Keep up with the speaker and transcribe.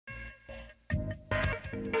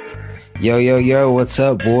Yo, yo, yo, what's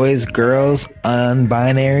up, boys, girls,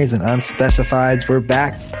 unbinaries, and unspecifieds? We're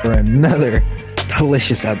back for another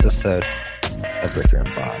delicious episode of Ricker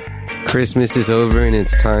and Bob. Christmas is over and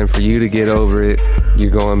it's time for you to get over it.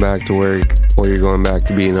 You're going back to work or you're going back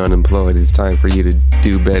to being unemployed. It's time for you to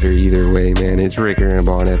do better either way, man. It's Ricker and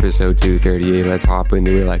Bond episode 238. Let's hop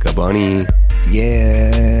into it like a bunny.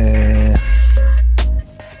 Yeah.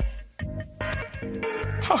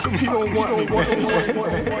 How come you don't want me, man? You know that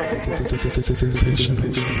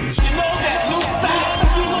new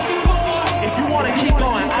style you're looking for? If you want to keep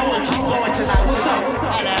going, I will keep going tonight. What's up?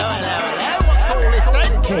 Hello. What cool is that?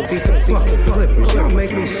 Can't beat the fucking Clippers. Y'all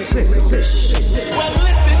make me sick with this shit. Well,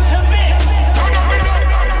 listen to this.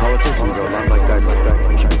 Politicians are a lot like that.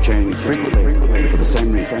 They should be changed frequently for the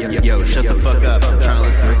same reason. Yo, shut the fuck up. I'm trying to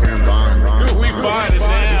listen to Ricker and Bond. We find it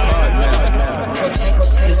now. Protect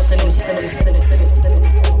the city.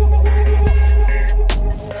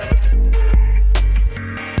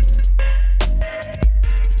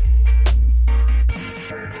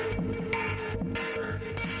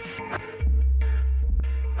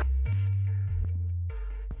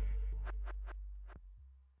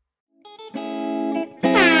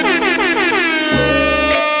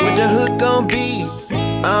 The hook gon' be.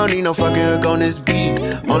 I don't need no fucking hook on this beat.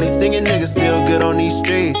 Only singing niggas still good on these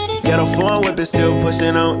streets. Ghetto foreign whip is still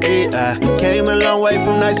pushing on it. I came a long way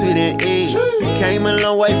from nights we didn't eat. Came a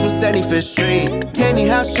long way from 75th Street. Candy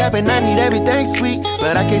house trapping, I need everything sweet.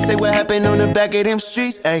 But I can't say what happened on the back of them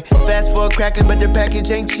streets. Ay, fast forward cracking, but the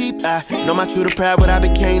package ain't cheap. I know my true to pride, what I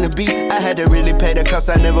became to be. I had to really pay the cost,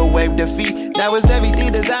 I never waived the fee. That was everything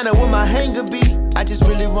designer with my hanger be. I just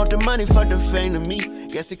really want the money, fuck the fame to me.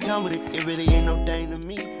 Guess it come with it, it really ain't no thing to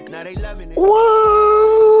me. Now they loving it. Whoa.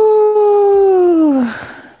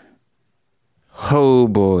 Oh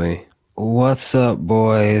boy. What's up,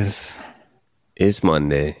 boys It's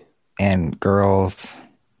Monday. and girls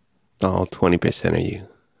All 20% of you.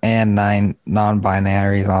 and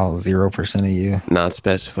non-binaries, all 0% of you? Not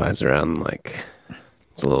specifies around like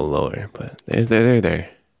it's a little lower, but they're there.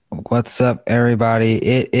 What's up, everybody?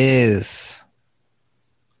 It is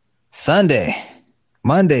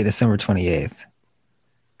Monday, December 28th.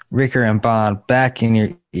 Ricker and Bond back in your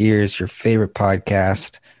ears, your favorite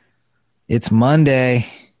podcast. It's Monday.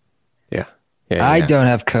 Yeah. I don't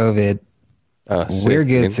have COVID. Oh, sick, We're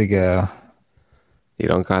good dude. to go. You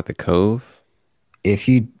don't got the cove? If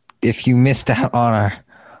you missed out on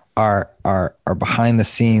our behind the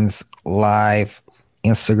scenes live,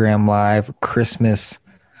 Instagram live, Christmas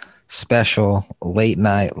special, late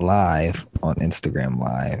night live on Instagram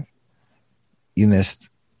live, you missed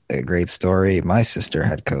a great story. My sister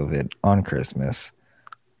had COVID on Christmas,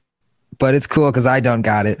 but it's cool because I don't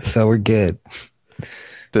got it, so we're good.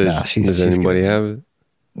 Does she's anybody good. have it?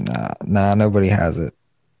 Nah, nobody has it.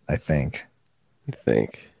 I think You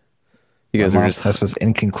think? You guys my are mom's just test was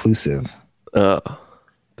inconclusive, Oh,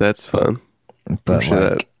 that's fun. but I'm sure like,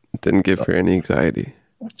 that didn't give her any anxiety.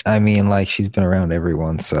 I mean, like, she's been around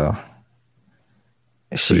everyone, so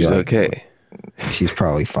She's like, okay. She's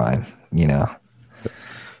probably fine, you know.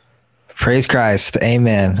 Praise Christ.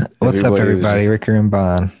 Amen. What's up, Everybody was everybody? just- Ricker and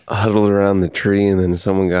Bond. Huddled around the tree and then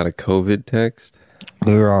someone got a COVID text.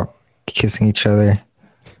 We were all kissing each other.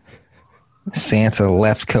 Santa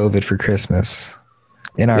left COVID for Christmas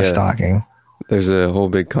in our Yeah. stocking. There's a whole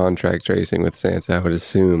big contract tracing with Santa, I would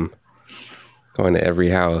assume. Going to every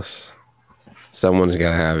house. Someone's got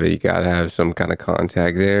to have it. You got to have some kind of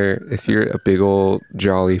contact there. If you're a big old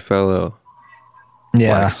jolly fellow,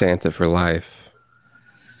 Yeah. like Santa for life.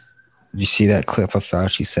 You see that clip of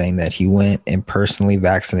Fauci saying that he went and personally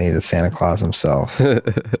vaccinated Santa Claus himself?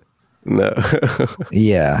 No.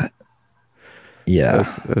 Yeah.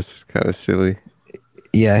 Yeah. That's kind of silly.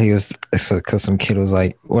 Yeah, he was, because some kid was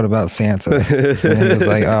like, what about Santa? And he was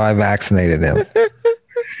like, oh, I vaccinated him.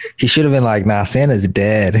 He should have been like, nah, Santa's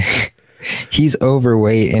dead. He's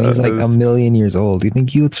overweight and he's like a million years old. Do you think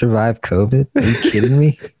he would survive COVID? Are you kidding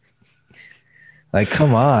me? Like,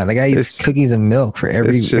 come on. The guy eats It's- cookies and milk for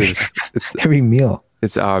every every meal.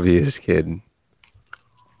 It's obvious, kid.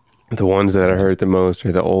 The ones that are hurt the most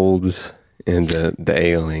are the olds and the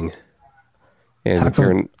ailing. And How if you're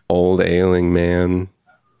come- an old ailing man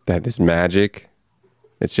that is magic,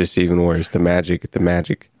 it's just even worse. The magic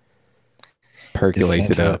percolates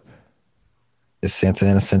it Santa- up. Is Santa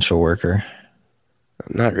an essential worker?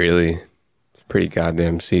 Not really. It's pretty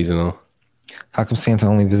goddamn seasonal. How come Santa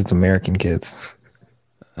only visits American kids?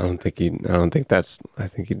 I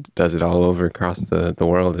think he does it all over across the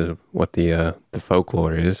world is what the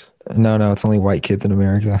folklore is. No, it's only white kids in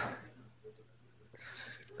America.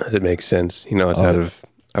 It makes sense. You know, it's out of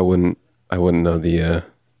I wouldn't know the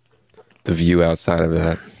the view outside of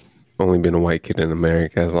that. Only been a white kid in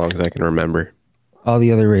America as long as I can remember. All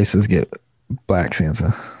the other races get Black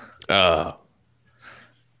Santa. Oh,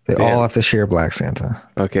 They damn. all have to share Black Santa.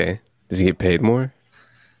 Okay. Does he get paid more?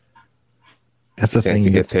 That's the Santa thing. He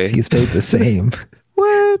get gets, paid? he gets paid the same.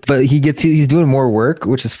 What? But he's doing more work,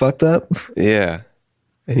 which is fucked up. Yeah.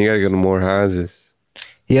 And you gotta go to more houses.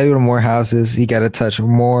 He got to go to more houses. He got to touch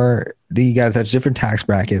more. He got to touch different tax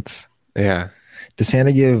brackets. Yeah. Does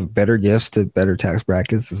Santa give better gifts to better tax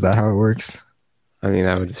brackets? Is that how it works? I mean,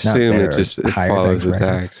 I would Not assume better, it just it higher follows tax the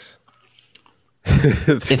brackets.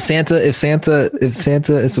 tax. If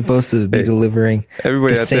Santa is supposed to be delivering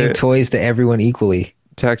Everybody the out same there, toys to everyone equally,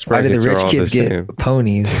 tax why do brackets the are rich all kids the get same.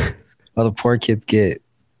 ponies while the poor kids get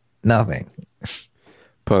nothing?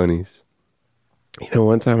 Ponies. You know,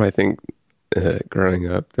 one time I think growing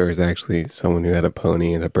up, there was actually someone who had a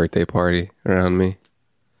pony at a birthday party around me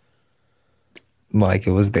Like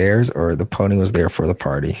it was theirs, or the pony was there for the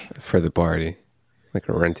party. for the party, like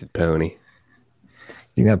a rented pony.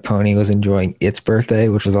 You think that pony was enjoying its birthday,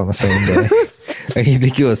 which was on the same day? Or you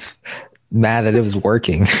think it was mad that it was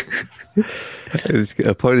working?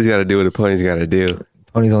 A pony's got to do what a pony's got to do.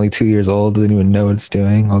 Pony's only 2 years old, doesn't even know what it's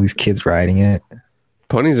doing. All these kids riding it.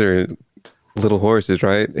 Ponies are little horses,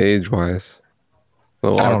 right? Age-wise.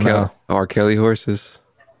 Little I don't know. R. Kelly horses.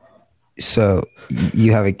 So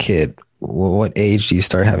you have a kid. What age do you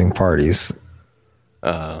start having parties?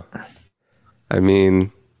 I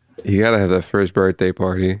mean, you got to have that first birthday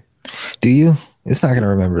party. Do you? It's not going to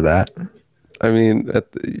remember that. I mean,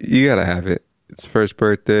 you got to have it. It's first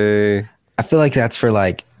birthday. I feel like that's for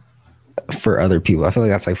other people. I feel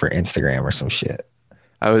like that's like for Instagram or some shit.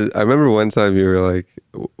 I remember one time you were like,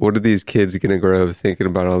 what are these kids going to grow up thinking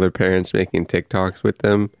about all their parents making TikToks with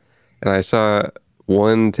them? And I saw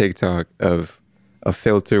one TikTok of a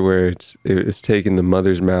filter where it was taking the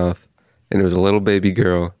mother's mouth, and it was a little baby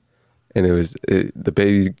girl, and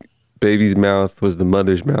the baby's mouth was the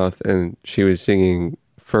mother's mouth, and she was singing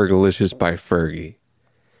Fergalicious by Fergie.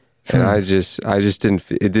 And I just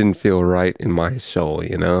it didn't feel right in my soul,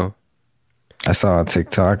 you know? I saw on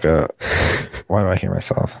TikTok. Why do I hear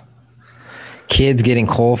myself? Kids getting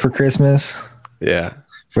coal for Christmas Yeah.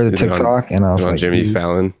 for the Is it on- TikTok, and I was Is it on like, Jimmy dude,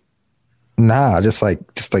 Fallon. nah, just like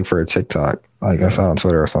for a TikTok. Like I saw on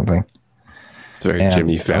Twitter or something. It's a very And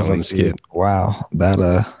Jimmy I was Fallon like, skit. dude, wow,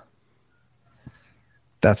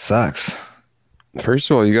 that sucks. First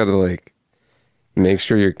of all, you got to like make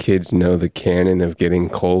sure your kids know the canon of getting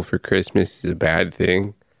coal for Christmas is a bad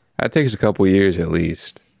thing. That takes a couple years at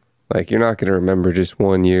least. Like, you're not going to remember just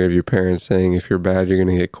 1 year of your parents saying if you're bad, you're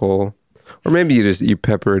going to get coal. Or maybe you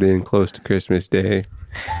pepper it in close to Christmas Day.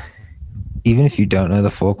 Even if you don't know the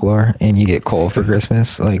folklore and you get coal for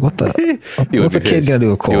Christmas, like what's a kid gonna do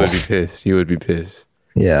with coal? You would be pissed. You would be pissed.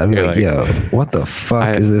 Yeah, I'd be You're like, like, yo, what the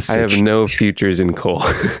fuck is this? I have shit? no futures in coal.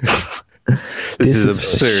 This is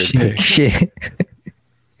absurd. Shit.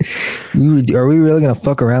 Are we really gonna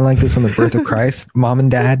fuck around like this on the birth of Christ, Mom and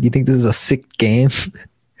Dad? You think this is a sick game?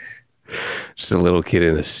 Just a little kid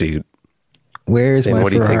in a suit. Where's Saying, my what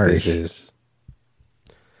do you think Ferrari? this is?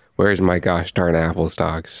 Where's my gosh darn apple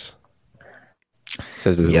stocks?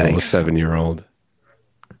 Says this little Yikes. 7-year-old.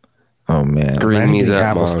 Oh man, Bring Imagine me the that,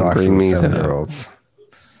 apple Mom. stocks Bring of me the that. 7-year-olds.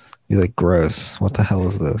 He's like, gross. What the hell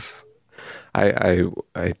is this? I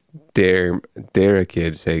dare a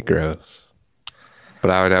kid say gross,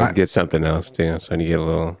 but I would get something else too. So you get a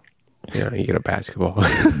little, you get a basketball.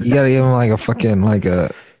 You gotta give him like a fucking You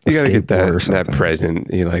gotta get skateboard or that something. present.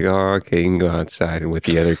 You're like, oh, okay, you can go outside and with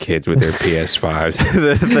the other kids with their PS5s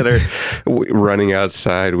that are running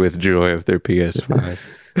outside with joy of their PS5.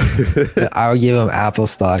 I would give him Apple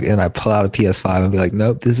stock and I pull out a PS5 and be like,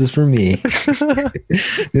 nope, this is for me.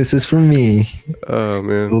 This is for me, Oh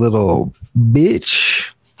man, little bitch.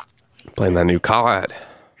 playing that new COD.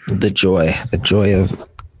 The joy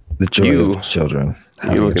You- of children.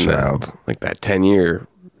 Having You a looking child. at like that 10-year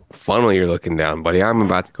funnel you're looking down, buddy. I'm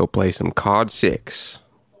about to go play some COD 6.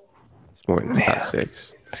 It's more than COD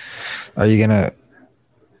 6. Are you gonna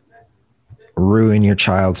ruin your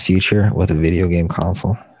child's future with a video game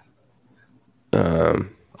console?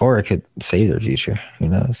 Or it could save their future. Who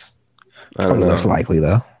knows? I don't Probably know. less likely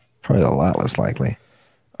though. Probably a lot less likely.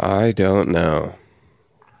 I don't know.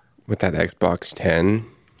 With that Xbox 10,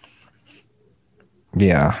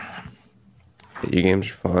 Yeah. video games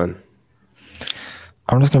are fun.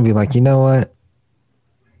 I'm just gonna be like, you know what?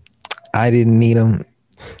 I didn't need them.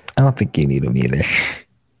 I don't think you need them either.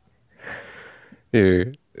 Your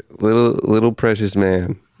little precious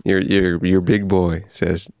man, your big boy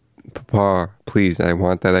says, "Papa, please, I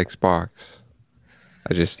want that Xbox.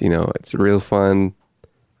 I just, it's real fun.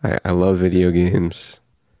 I love video games,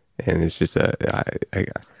 and it's just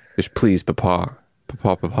just please, Papa,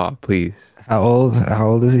 please. How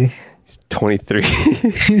old is he? He's 23.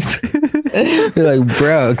 You're like,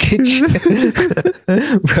 bro,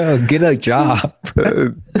 get a job.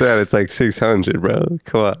 Dad, it's like 600, bro.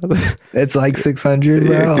 Come on. It's like 600,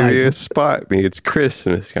 bro. Yeah, Like, you spot me. It's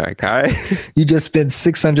Christmas, guy. you just spent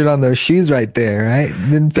 600 on those shoes right there, right?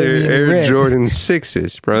 Didn't pay me They're any Air rent. Jordan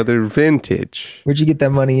 6s, bro. They're vintage. Where'd you get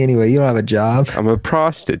that money anyway? You don't have a job. I'm a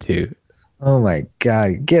prostitute. Oh my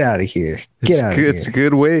God. Get out of here. Get out of It's a here.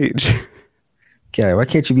 good wage. Get out. Why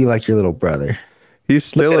can't you be like your little brother? He's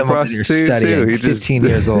still Look a at him over there prostitute studying, too. He 15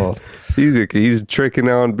 years old. He's tricking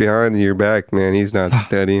on behind your back, man. He's not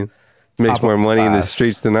studying. Makes Top more of his money in the class.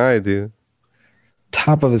 streets than I do.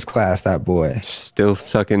 Top of his class, that boy. Still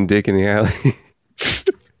sucking dick in the alley.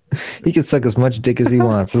 He can suck as much dick as he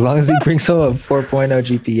wants, as long as he brings home a 4.0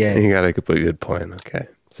 GPA. You got a good point. Okay.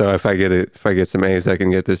 So if I get some A's, I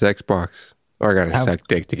can get this Xbox. Or I gotta suck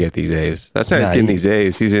dick to get these A's. That's how he's Nah, getting he- these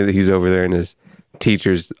A's. He's over there in his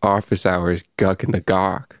teacher's office hours, gucking the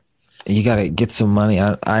gawk. You gotta get some money.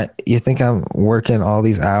 You think I'm working all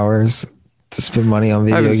these hours to spend money on I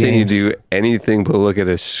video haven't games? seen you do anything but look at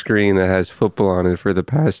a screen that has football on it for the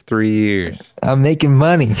past 3 years. I'm making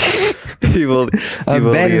money. I'm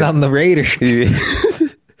betting on the Raiders.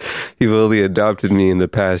 You've only adopted me in the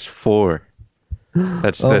past 4.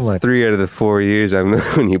 That's my- 3 out of the 4 years I've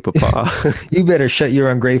known you, Papa. You better shut your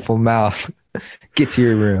ungrateful mouth. Get to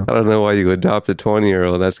your room. I don't know why you adopt a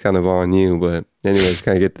 20-year-old. That's kind of on you. But anyways,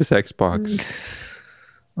 can I get this Xbox?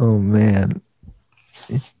 Oh man,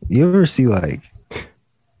 you ever see like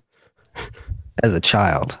as a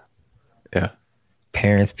child Yeah.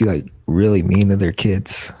 parents be like really mean to their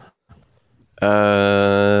kids?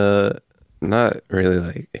 Not really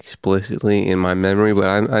like explicitly in my memory,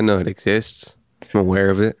 but I know it exists. I'm aware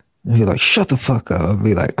of it. And be like, shut the fuck up. I'll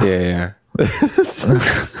be like, Yeah.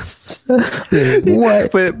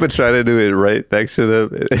 what? But try to do it right next to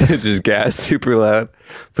them. Just gas super loud.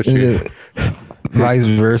 But you Vice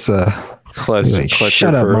versa. clutch, Be like, clutch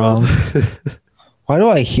shut your up, pearls. mom. Why do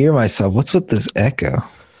I hear myself? What's with this echo?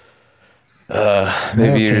 Maybe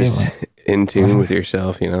Okay, you're just in tune with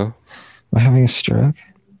yourself, you know? Am I having a stroke?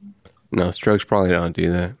 No, Strokes probably don't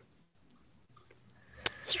do that.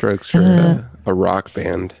 Strokes are a rock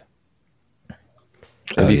band.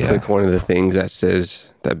 If you click one of the things that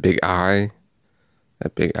says that big I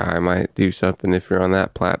might do something if you're on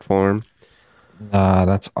that platform. Nah,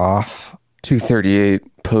 that's off.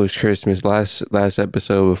 238 post Christmas, last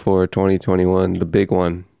episode before 2021, the big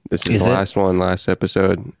one. This is Is the it? last one, last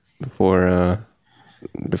episode before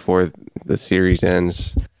the series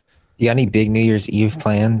ends. You got any big New Year's Eve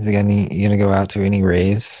plans? You gonna go out to any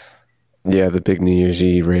raves? Yeah, the big New Year's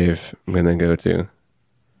Eve rave I'm gonna go to.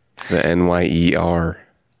 The NYER.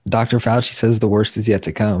 Dr. Fauci says the worst is yet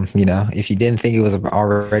to come. You know, if you didn't think it was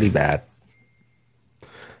already bad.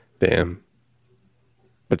 Damn.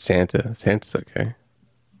 But Santa's okay.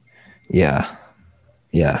 Yeah.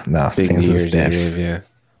 Yeah. No, Big New Santa's Year's Eve deaf. rave, yeah.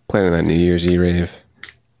 Planning that New Year's Eve rave.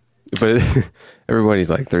 But everybody's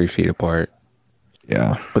like 3 feet apart.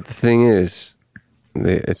 Yeah. But the thing is,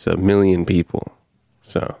 it's 1 million people.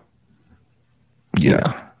 So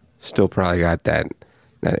Yeah. still probably got that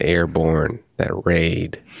airborne, that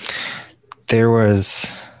raid. There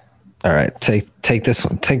was. All right. Take this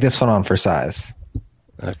one. Take this one on for size.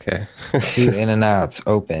 Okay. 2 In-N-Outs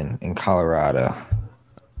open in Colorado.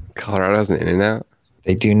 Colorado's an In-N-Out?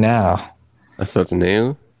 They do now. That's what's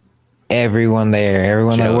new? Everyone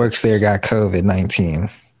that Jealous. works there got COVID-19.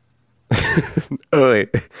 Oh, wait.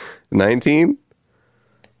 19?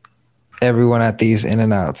 Everyone at these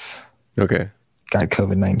In-N-Outs Okay. got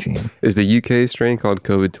COVID-19. Is the UK strain called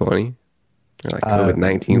COVID-20? Or like COVID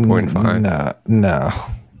 19.5? No.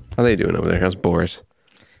 How are they doing over there? How's Boris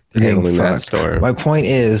They're getting handling that fucked. storm? My point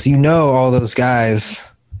is, all those guys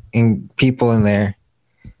and people in there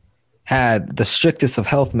had the strictest of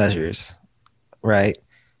health measures, right?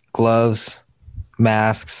 Gloves,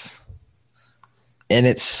 masks, and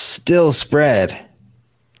it still spread.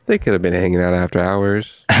 They could have been hanging out after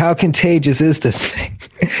hours. How contagious is this thing?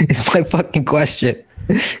 It's my fucking question.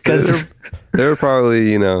 Because They were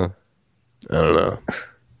probably, I don't know.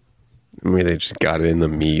 Maybe they just got it in the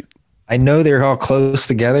meat. I know they're all close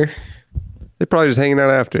together, They're probably just hanging out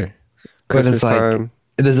after. but Christmas it's like, time.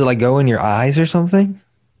 does it like go in your eyes or something?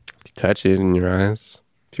 You touch it in your eyes.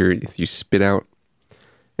 If you spit out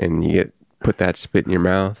and you put that spit in your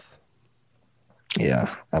mouth,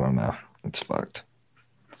 Yeah, I don't know. It's fucked.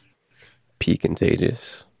 pee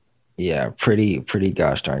contagious. Yeah, pretty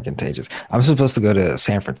gosh darn contagious. I'm supposed to go to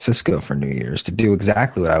San Francisco for New Year's to do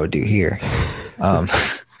exactly what I would do here. Um,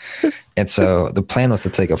 and so the plan was to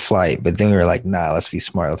take a flight, but then we were like, nah, let's be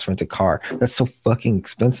smart. Let's rent a car. That's so fucking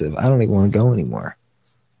expensive. I don't even want to go anymore.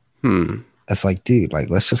 It's like, dude, like,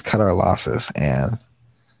 let's just cut our losses and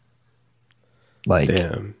like,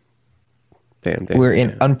 Damn. we're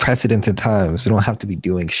in unprecedented times. We don't have to be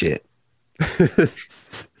doing shit.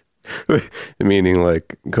 Meaning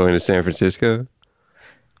like going to San Francisco?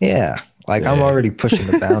 Yeah. Like I'm already pushing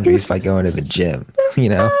the boundaries by going to the gym, you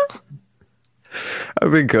know?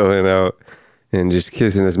 I've been going out and just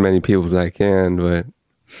kissing as many people as I can, but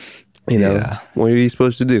you know, what are you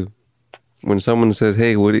supposed to do? When someone says,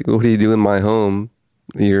 hey, what do you do in my home?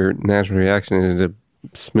 Your natural reaction is to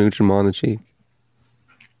smooch them on the cheek.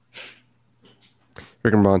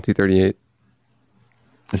 Rick and Bond 238.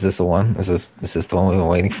 Is this the one? Is this the one we've been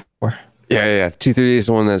waiting for? Yeah. 238 is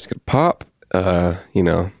the one that's gonna pop. You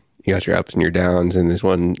know, you got your ups and your downs, and this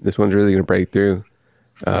one's really gonna break through.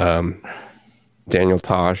 Daniel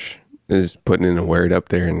Tosh is putting in a word up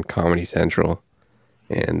there in Comedy Central,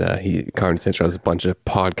 and Comedy Central has a bunch of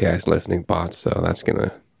podcast listening bots, so that's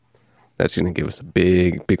gonna give us a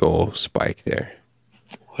big old spike there.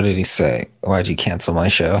 What did he say? Why'd you cancel my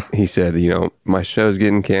show? He said, you know, my show's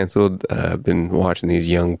getting canceled. I've been watching these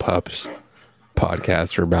young pups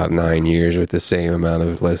podcasts for about 9 years with the same amount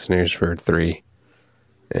of listeners for 3.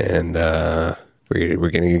 And we're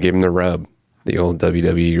going to give him the rub, the old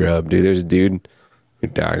WWE rub. Dude, there's a dude who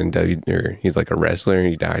died he's like a wrestler.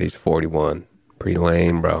 He died. He's 41. Pretty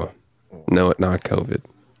lame, bro. No, not COVID,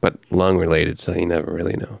 but lung related, so you never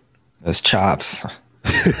really know. Those chops.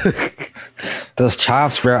 Those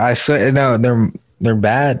chops, bro. I swear, no, they're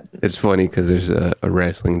bad. It's funny because there's a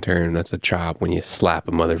wrestling term that's a chop when you slap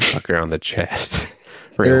a motherfucker on the chest.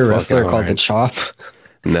 There's a wrestler called the chop.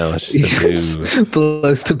 No, it's just a move.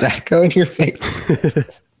 Blows tobacco in your face.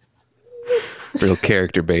 Real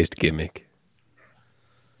character-based gimmick.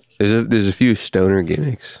 There's a few stoner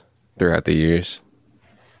gimmicks throughout the years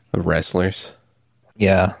of wrestlers.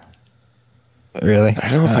 Yeah. Really? I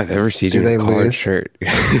don't know if I've ever seen you in a collared shirt.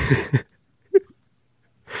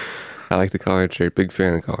 I like the collared shirt. Big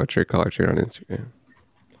fan of collared shirt on Instagram.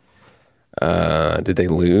 Did they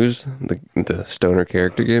lose the stoner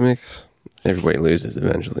character gimmicks? Everybody loses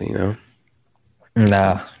eventually, you know?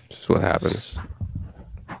 Nah. Just what happens.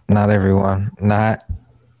 Not everyone. I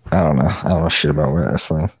don't know. I don't know shit about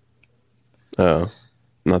wrestling. Oh.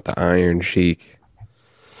 Not the Iron Sheik.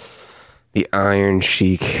 The Iron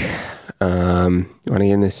Sheik. Want to get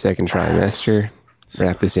in this second trimester?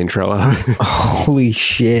 Wrap this intro up. Holy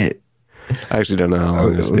shit. I actually don't know how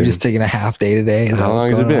long it's been. We're just taking a half day today. How long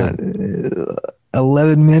has it been?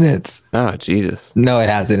 11 minutes. Oh, Jesus. No, it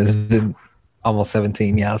hasn't. It's been almost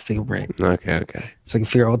 17. Yeah, let's take a break. Okay. So we can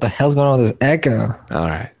figure out what the hell's going on with this echo. All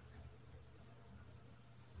right.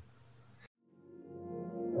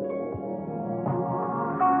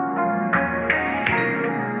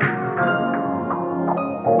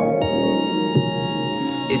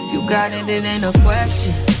 If you got it, it ain't a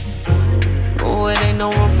question. Oh, it ain't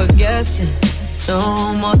no room for guessing.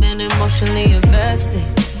 No more than emotionally invested.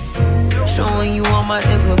 Showing you all my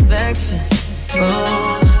imperfections.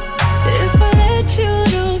 Oh, if I let you,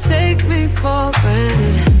 don't take me for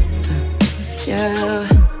granted. Yeah.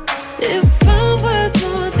 If I'm worth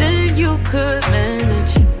more than you could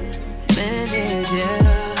manage,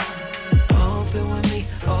 yeah. Open with me,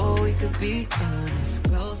 oh, we could be honest.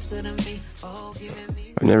 Closer to me, oh, giving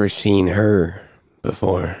me. I've never seen her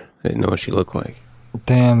before. I didn't know what she looked like.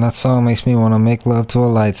 Damn, that song makes me want to make love to a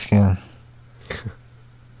light skin.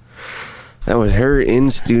 That was her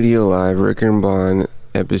in studio live, Ricker and Bond,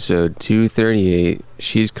 episode 238.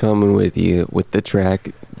 She's coming with you with the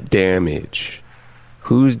track Damage.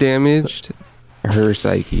 Who's damaged? Her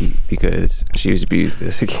psyche, because she was abused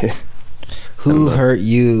as a kid. Who hurt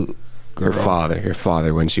you, girl? Her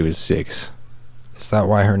father when she was 6. Is that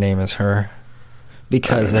why her name is Her?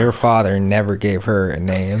 Because her father never gave her a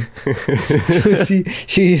name. So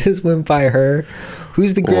she just went by Her.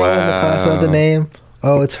 Who's the girl in the class of the name?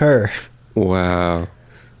 Oh, it's Her. Wow.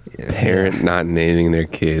 Yeah. Parent not naming their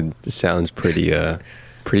kid sounds pretty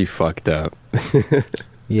fucked up.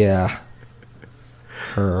 Yeah.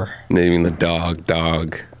 Her. Naming the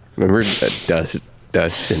dog. Remember that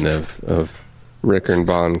Dustin of Ricker and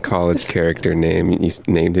Bond college character name? He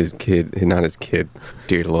named his kid, not his kid,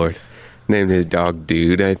 dear Lord. Named his dog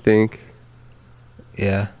Dude, I think.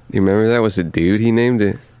 Yeah. You remember that was a dude he named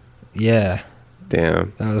it? Yeah.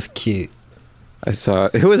 Damn. That was cute. I saw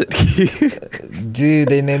it. Was it? Dude,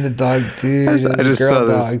 they named the dog Dude. It was I a just girl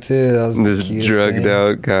saw dog too. That was the this cutest drugged thing.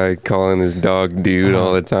 out guy calling his dog Dude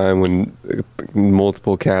all the time when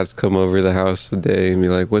multiple cats come over the house a day and be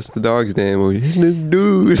like, "What's the dog's name?" Oh, his name's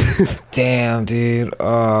Dude. Damn, dude.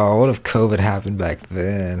 Oh, what if COVID happened back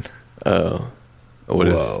then? Oh, what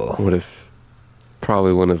if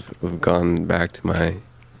probably wouldn't have gone back to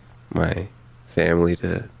my family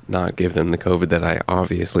to not give them the COVID that I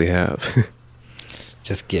obviously have.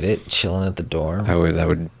 Just get it, chilling at the dorm. I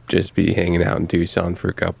would just be hanging out in Tucson for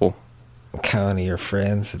a couple. Count of your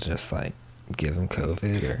friends and just like give them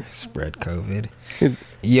COVID or spread COVID. It-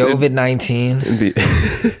 COVID-19. It'd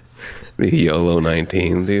be YOLO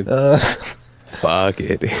 19, dude. Fuck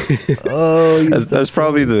it. Oh, that's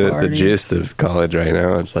probably the gist of college right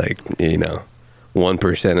now. It's like,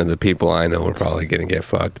 1% of the people I know are probably going to get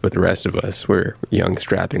fucked, but the rest of us, we're young,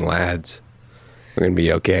 strapping lads. We're going to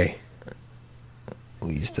be okay.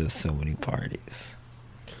 We used to have so many parties.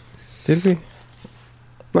 Did we?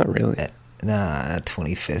 Not really. At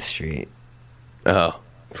 25th Street. Oh,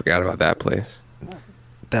 forgot about that place.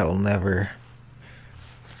 That will never.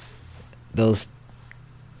 Those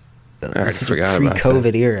I already forgot about that.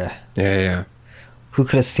 pre-COVID era. Yeah. Who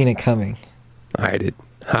could have seen it coming? I did.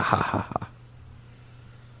 Ha ha ha ha.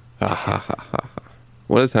 Ha ha ha ha.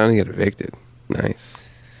 What a time to get evicted. Nice.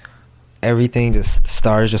 Everything just, the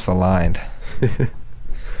stars just aligned.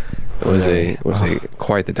 It was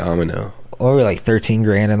quite the domino. Or like 13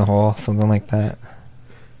 grand in the hole, something like that.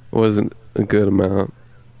 It wasn't a good amount.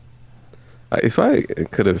 If I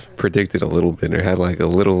could have predicted a little bit or had like a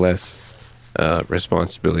little less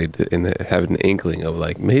responsibility to have an inkling of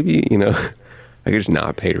like maybe I could just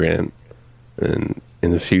not pay rent and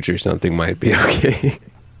in the future something might be okay.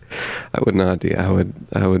 I would not do. I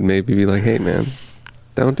would maybe be like, hey man,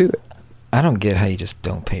 don't do it. I don't get how you just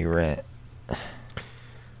don't pay rent.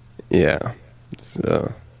 Yeah, it's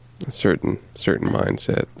a certain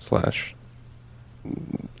mindset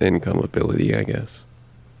 / income ability, I guess.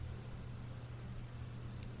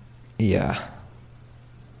 Yeah.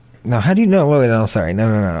 No, how do you know? Wait, no, sorry.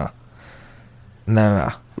 No.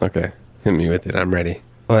 Okay, hit me with it. I'm ready.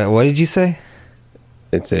 Wait, what did you say?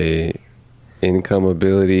 It's a income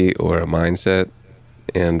ability or a mindset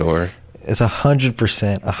or It's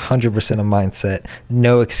 100% a mindset.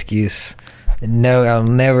 No excuse. No, I'll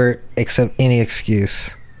never accept any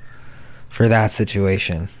excuse for that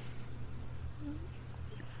situation.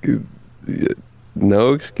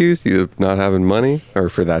 no excuse, you not having money, or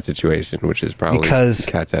for that situation, which is probably because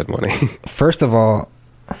cats had money. First of all,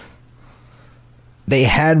 they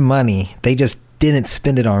had money, they just didn't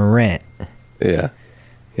spend it on rent. Yeah.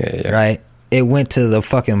 Right? It went to the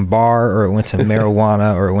fucking bar, or it went to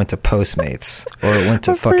marijuana, or it went to Postmates, or it went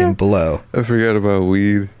to fucking Blow. I forgot about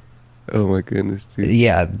weed. Oh my goodness, dude.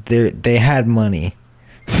 Yeah, they had money.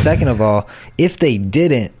 Second of all, if they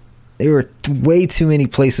didn't, there were way too many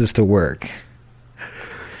places to work.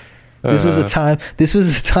 This was a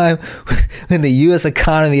time when the U.S.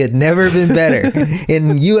 economy had never been better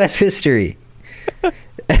in U.S. history.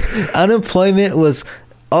 Unemployment was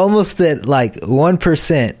almost at like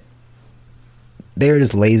 1%. They were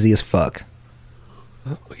just lazy as fuck.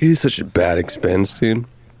 Weed is such a bad expense, dude.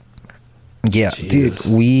 Yeah, Jesus.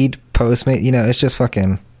 dude, weed, Postmate, it's just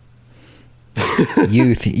fucking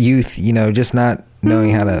youth, just not knowing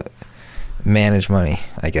how to manage money,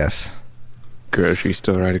 I guess. Grocery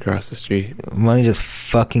store right across the street. Money just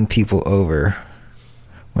fucking people over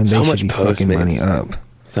when they should be fucking money up.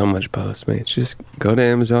 So much Postmates. Just go to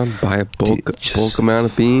Amazon, buy a bulk amount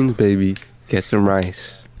of beans, baby. Get some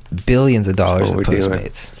rice. Billions of dollars in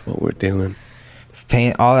Postmates. That's what we're doing.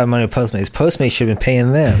 Paying all that money to Postmates. Postmates should have been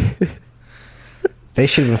paying them. They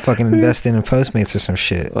should have been fucking investing in Postmates or some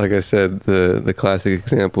shit. Like I said, the classic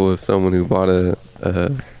example of someone who bought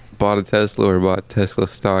a Tesla or bought Tesla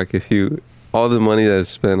stock. If you all the money that's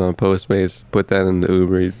spent on Postmates, put that into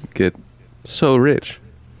Uber, you'd get so rich,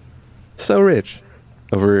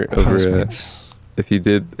 over if you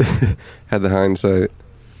did had the hindsight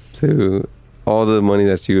to all the money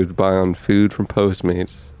that you would buy on food from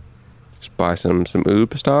Postmates. Just buy some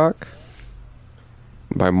Uber stock.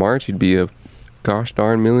 By March, you'd be a gosh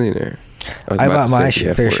darn millionaire. I bought my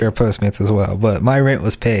fair share of Postmates as well, but my rent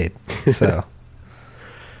was paid, so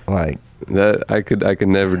like that I could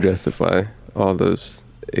never justify all those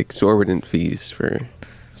exorbitant fees for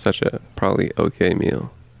such a probably okay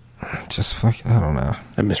meal. Just fucking, I don't know.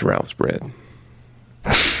 I miss Ralph's bread.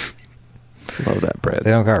 Love that bread.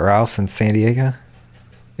 They don't got Ralph's in San Diego?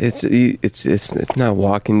 It's not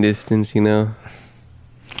walking distance,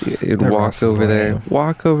 You'd walk over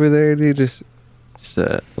there, dude. Just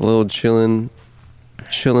a little chilling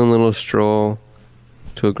chilling little stroll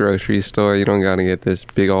to a grocery store. You don't gotta get this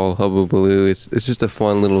big old hubbubaloo. It's just a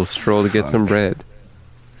fun little stroll to get some bread.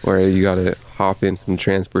 Or you gotta hop in some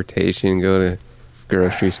transportation, go to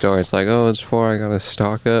grocery store. It's like, oh, it's 4, I gotta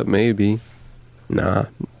stock up, maybe. Nah,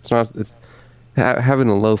 it's not. It's having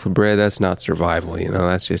a loaf of bread. That's not survival, you know.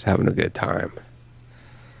 That's just having a good time.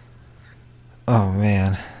 Oh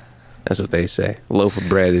man, that's what they say. A loaf of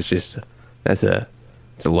bread is just it's a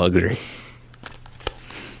luxury.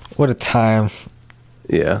 What a time!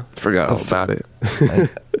 Yeah, forgot all about it.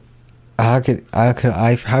 How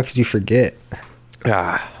could you forget?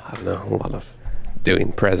 I don't know. A lot of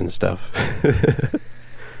doing present stuff.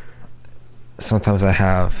 Sometimes I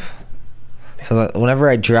have. So that whenever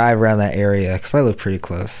I drive around that area, because I live pretty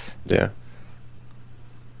close. Yeah.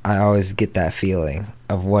 I always get that feeling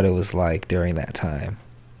of what it was like during that time.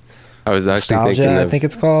 I was actually nostalgia, thinking I think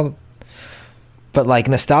it's called. But like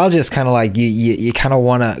nostalgia is kind of like you kind of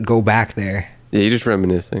want to go back there. Yeah, you're just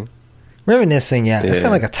reminiscing. Reminiscing, yeah. It's kind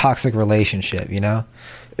of like a toxic relationship, you know?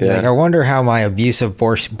 Yeah. Like, I wonder how my abusive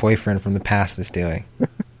boyfriend from the past is doing.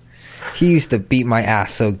 He used to beat my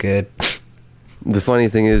ass so good. The funny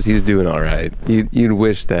thing is, he's doing all right. You'd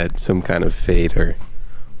wish that some kind of fate or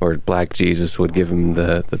Black Jesus would give him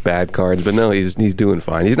the bad cards, but no, he's doing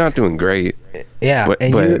fine. He's not doing great. Yeah, but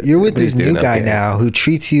you're with this new guy now who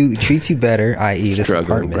treats you better, i.e. this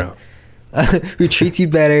apartment. Who treats you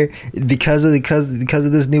better because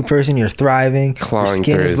of this new person. You're thriving. Your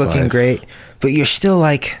skin is looking great, but you're still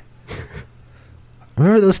like.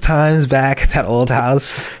 Remember those times back at that old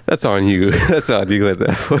house? That's on you. That's on you at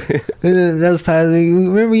that point. Those times.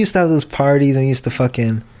 Remember we used to have those parties and we used to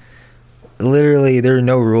fucking. Literally, there were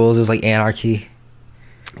no rules. It was like anarchy.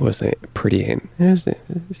 Was it pretty? It was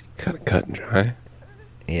kind of cut and dry.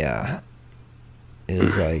 Yeah. It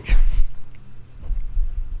was like.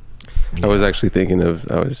 I was actually thinking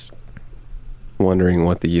I was wondering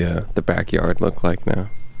what the backyard looked like now.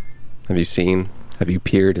 Have you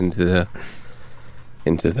peered into the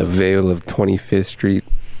veil of 25th Street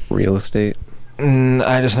real estate?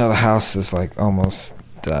 I just know the house is like almost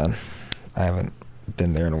done. I haven't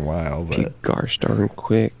been there in a while, but gosh darn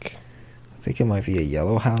quick. I think it might be a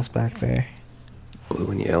yellow house back there.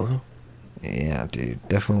 Blue and yellow? Yeah, dude.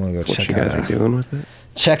 Definitely want to go check out. What you guys are doing with it?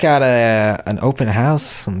 Check out an open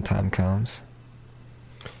house when the time comes.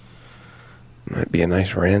 Might be a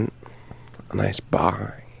nice rent. A nice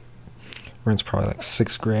buy. Rent's probably like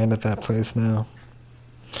 $6,000 at that place now.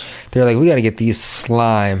 They're like, we got to get these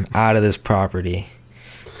slime out of this property.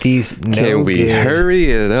 Can we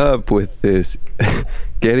hurry it up with this?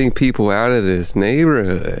 Getting people out of this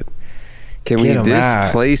neighborhood. Can we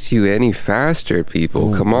displace you any faster,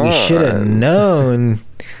 people? Come on. We should have known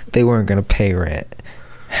they weren't going to pay rent.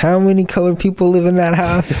 How many colored people live in that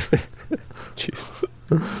house? Jesus.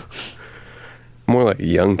 More like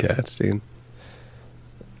young cats, dude.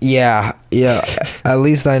 Yeah. At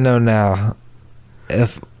least I know now.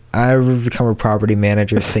 If I ever become a property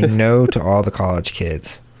manager, say no to all the college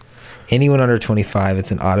kids. Anyone under 25,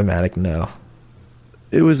 it's an automatic no.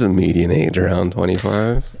 It was a median age around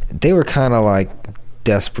 25. They were kind of like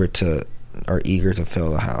desperate or eager to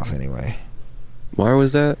fill the house anyway. Why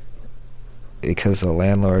was that? Because the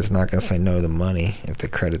landlord's not going to say no to the money if the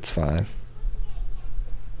credit's fine.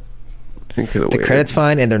 If the credit's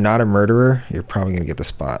fine and they're not a murderer, you're probably going to get the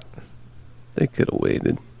spot. They could have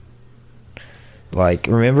waited. Like,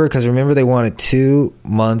 remember they wanted 2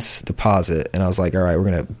 months deposit, and I was like, all right,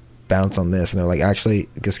 we're going to bounce on this. And they're like, actually,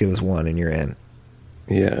 just give us 1 and you're in.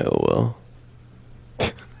 Yeah, well.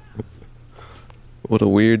 What a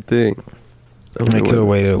weird thing. They could have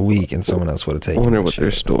waited a week and someone else would have taken it. I wonder what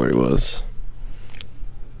their story was.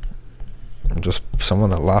 Just someone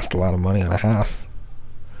that lost a lot of money on a house.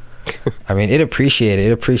 I mean, it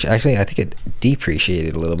appreciated. Actually, I think it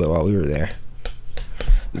depreciated a little bit while we were there.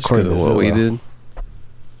 Because of what we did?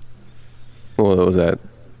 Well, was that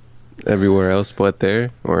everywhere else but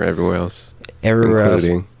there? Or everywhere else? Everywhere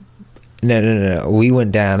including? Else. No. We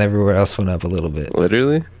went down. Everywhere else went up a little bit.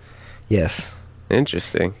 Literally? Yes.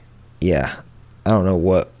 Interesting. Yeah. I don't know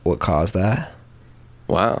what caused that.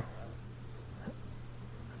 Wow.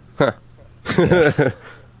 Huh. Yeah.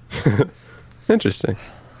 Interesting.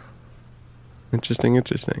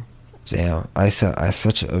 Damn. I have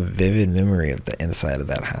such a vivid memory of the inside of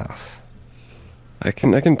that house. I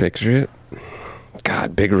can picture it.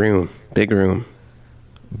 God, big room.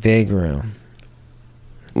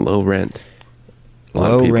 Low rent.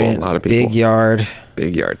 Low rent. A lot of people. Big yard.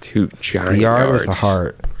 2 giant The yard yards. was the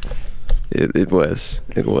heart. It was.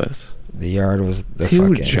 The yard was the 2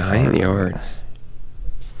 fucking giant yards.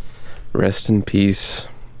 Rest in peace,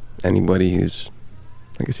 anybody who's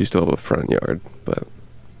I guess you still have a front yard, but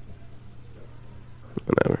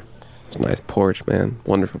whatever. It's a nice porch, man.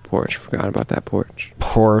 Wonderful porch. Forgot about that porch.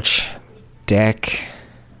 Porch, deck,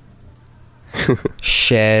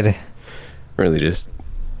 shed. Really just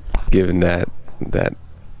giving that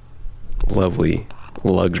lovely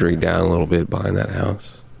luxury down a little bit behind that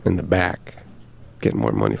house in the back. Getting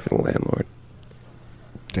more money for the landlord.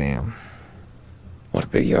 Damn. What a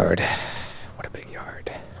big yard. What a big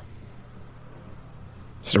yard.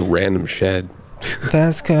 Just a random shed.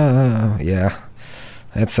 That's yeah.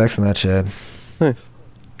 I had sex in that shed. Nice.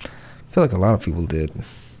 I feel like a lot of people did.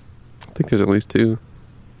 I think there's at least 2.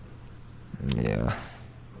 Yeah.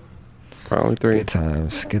 Probably 3. Good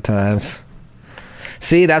times. Good times.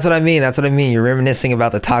 See, that's what I mean. That's what I mean. You're reminiscing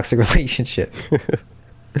about the toxic relationship.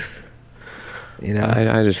 You know?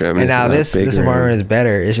 I just reminisce. And now about this bigger- apartment is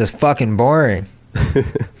better. It's just fucking boring.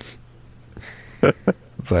 But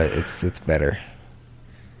it's better.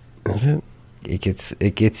 Is it?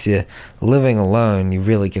 It gets you living alone. You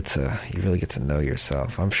really get to know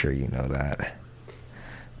yourself. I'm sure you know that.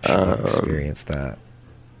 Experience that.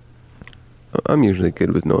 I'm usually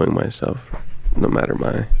good with knowing myself, no matter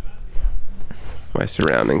my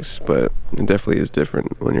surroundings. But it definitely is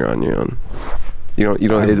different when you're on your own. You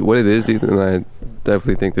don't. What it is, dude. And I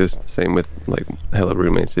definitely think this the same with like hella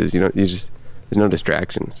roommates. Is there's no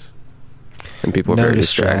distractions, and people are No very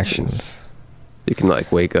distractions. distractions. You can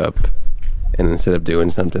like wake up, and instead of doing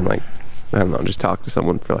something like, I don't know, just talk to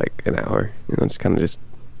someone for like an hour. It's kind of just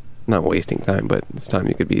not wasting time, but it's time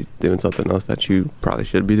you could be doing something else that you probably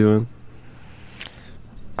should be doing.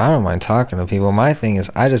 I don't mind talking to people. My thing is,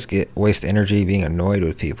 I just waste energy being annoyed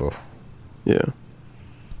with people. Yeah, I'm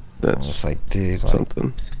that's just like, dude, like,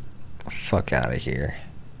 something. fuck out of here.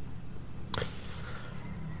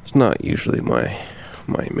 It's not usually my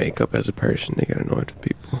makeup as a person to get annoyed with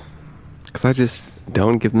people, because I just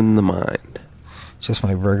don't give them the mind. Just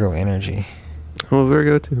my Virgo energy. I'm a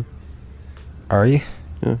Virgo too. Are you?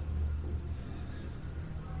 Yeah.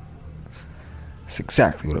 That's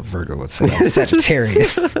exactly what a Virgo would say. I'm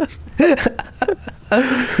Sagittarius. Dude.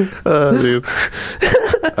 I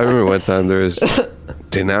remember one time there was,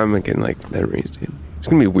 dude, now I'm making like memories, dude. It's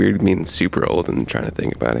gonna be weird being super old and trying to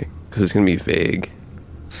think about it, because it's gonna be vague.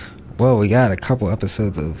 Well, we got a couple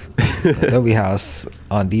episodes of Adobe House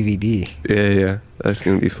on DVD. Yeah, that's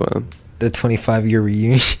gonna be fun. The 25-year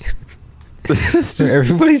reunion. Where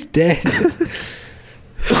everybody's dead.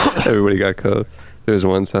 Everybody got caught. There was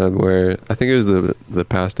one time where I think it was the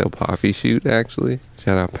Pastel Poppy shoot. Actually,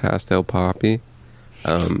 shout out Pastel Poppy.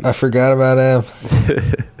 I forgot about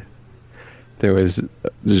him. There's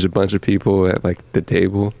a bunch of people at like the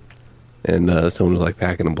table, and someone was like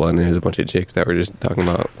packing a blunt, and there's a bunch of chicks that were just talking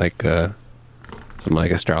about like some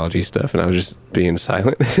like astrology stuff, and I was just being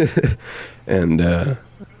silent. And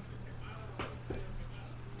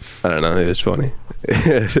I don't know, it was funny.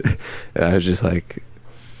 I was just like,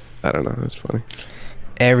 I don't know, it was funny.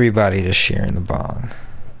 Everybody just sharing the bong.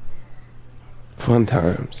 Fun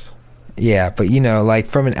times. Yeah, but like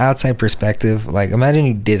from an outside perspective, like imagine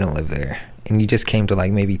you didn't live there and you just came to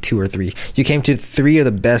like maybe 2 or 3. You came to 3 of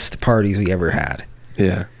the best parties we ever had.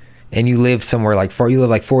 Yeah. And you live somewhere like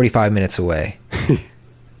 45 minutes away.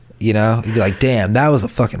 You'd be like, damn, that was a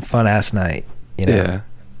fucking fun ass night. Yeah.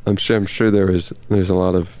 I'm sure there's a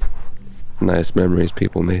lot of nice memories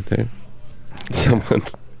people made there. Someone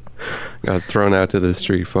got thrown out to the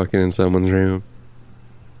street fucking in someone's room.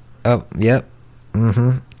 Oh, yep.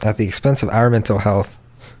 Mm-hmm. At the expense of our mental health.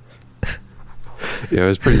 Yeah, it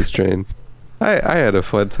was pretty strange. I had a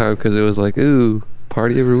fun time because it was like, ooh,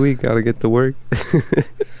 party every week, gotta get to work.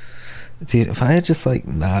 Dude, if I had just like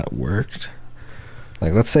not worked,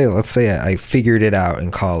 like let's say I figured it out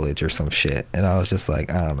in college or some shit, and I was just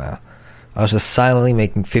like, I don't know, I was just silently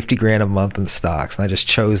making $50,000 a month in stocks, and I just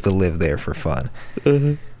chose to live there for fun.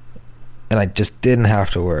 Mm-hmm. And I just didn't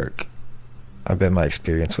have to work. I bet my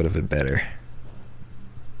experience would have been better.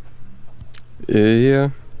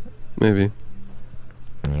 Yeah, maybe.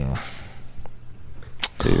 Yeah.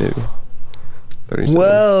 Maybe. 37.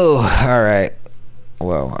 Whoa! All right.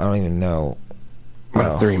 Whoa! I don't even know.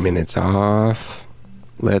 About 3 minutes off.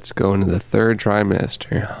 Let's go into the 3rd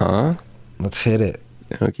trimester, huh? Let's hit it.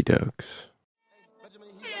 Okie dokes.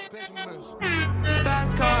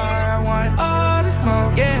 Fast car, I want all the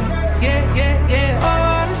smoke. Yeah,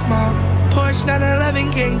 all the smoke. Porsche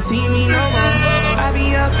 911 can't see me no more. I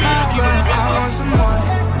be up high, but I want some more.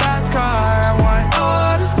 Fast car, I want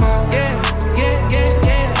all the smoke.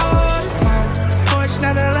 Yeah, all the smoke. Porsche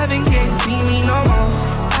 911 can't see me no more.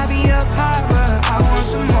 I be up high, but I want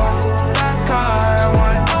some more. Fast car, I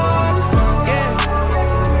want all the smoke. Yeah,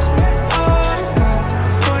 all the smoke.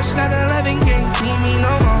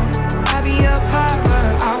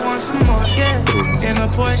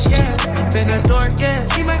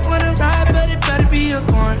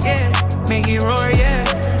 yeah. Make it roar, yeah.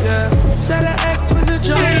 Said her ex was a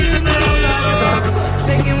joke, you know like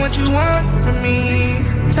taking what you want from me.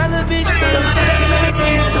 Tell a bitch throw it back,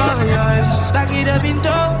 it's all yours. Lock it up and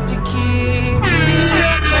throw the key.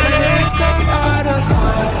 Let's go all the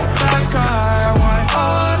smoke. Fast car, I want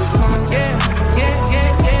all the smoke, yeah,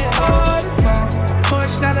 all the smoke.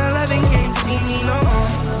 Porsche 911 can't see me no more.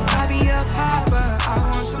 I be up high, but I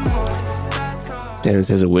want some more. Fast car. Damn, it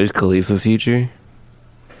says a Wiz Khalifa feature.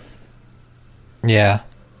 Yeah.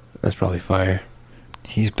 That's probably fire.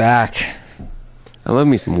 He's back. I love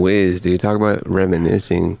me some Wiz, dude. Talk about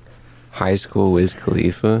reminiscing. High school Wiz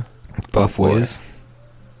Khalifa. Buff Wiz.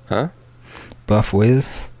 Huh? Buff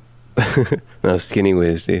Wiz. No, Skinny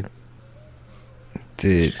Wiz, dude.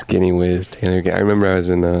 Skinny Wiz. Taylor. I remember I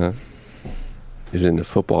was in the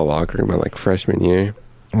football locker room my like freshman year.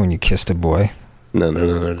 When you kissed a boy. No.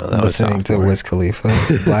 That listening to Wiz Khalifa,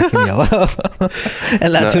 Black and Yellow.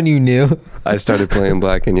 And that's when you knew. I started playing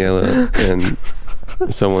Black and Yellow, and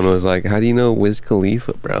someone was like, "How do you know Wiz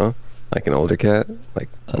Khalifa, bro?" Like an older cat, like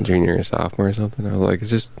junior or sophomore or something. I was like, "It's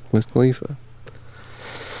just Wiz Khalifa."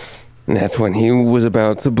 And that's when he was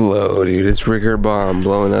about to blow, dude. It's Ricker Bomb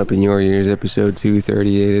blowing up in your ears, episode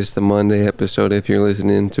 238. It's the Monday episode. If you're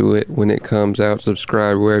listening to it when it comes out,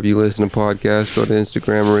 subscribe wherever you listen to podcasts. Go to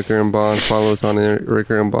Instagram, Ricker and Bond. Follow us on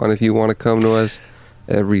Ricker and Bond. If you want to come to us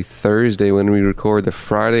every Thursday when we record the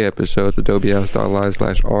Friday episodes,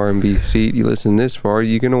 adobehouse.live/RMB seat. You listen this far,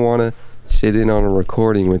 you're going to want to sit in on a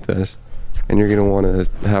recording with us, and you're going to want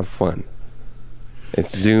to have fun.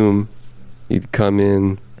 It's Zoom. You'd come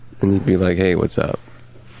in, and you'd be like, "Hey, what's up?"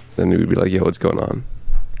 Then we'd be like, "Yo, what's going on?"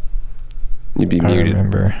 You'd be muted. I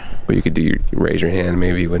remember. But you could raise your hand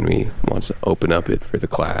maybe when we want to open up it for the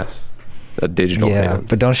class. A digital hand.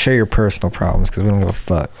 But don't share your personal problems because we don't give a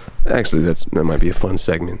fuck. Actually, that might be a fun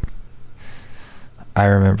segment. I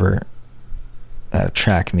remember at a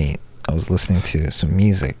track meet, I was listening to some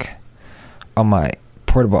music on my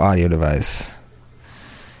portable audio device.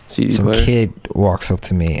 CD some player? Kid walks up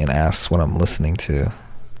to me and asks what I'm listening to.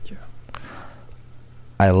 Yeah.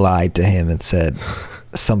 I lied to him and said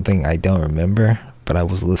something I don't remember, but I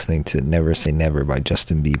was listening to Never Say Never by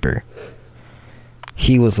Justin Bieber.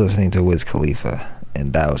 He was listening to Wiz Khalifa,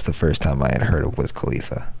 and that was the first time I had heard of Wiz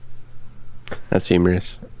Khalifa. That's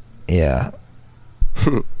humorous. Yeah.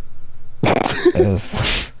 It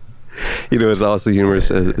was... You know, it's also humorous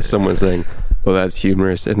as someone saying, "Well, that's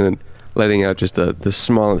humorous," and then letting out just the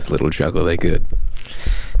smallest little chuckle they could.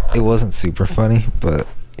 It wasn't super funny, but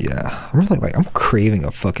yeah. I'm really I'm craving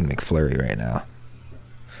a fucking McFlurry right now.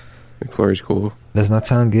 McFlurry's cool. Doesn't that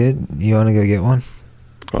sound good? You want to go get one?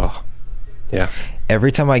 Oh, yeah.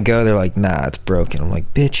 Every time I go, they're like, "Nah, it's broken." I'm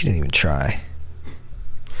like, "Bitch, you didn't even try."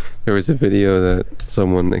 There was a video that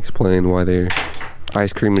someone explained why their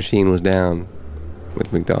ice cream machine was down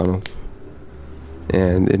with McDonald's,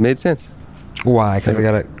 and it made sense. Why? Because I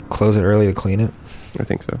gotta close it early to clean it? I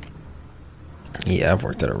think so. Yeah, I've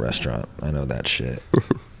worked at a restaurant. I know that shit.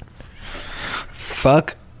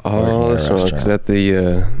 Fuck. All the smoke. Is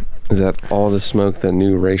that all the smoke that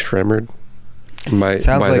new Ray Shremmerd? Sounds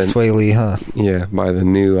like Sway Lee, huh? Yeah, by the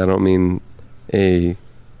new, I don't mean a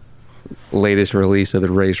latest release of the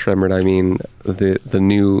Ray Shremmerd. I mean the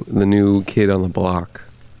new kid on the block.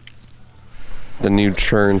 The new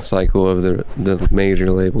churn cycle of the major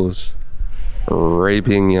labels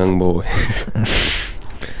raping young boys.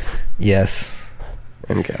 Yes.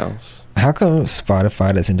 And gals. How come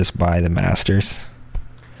Spotify doesn't just buy the masters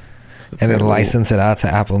and then license it out to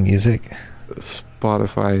Apple Music?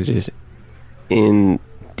 Spotify is just in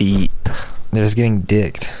deep. They're just getting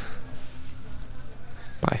dicked.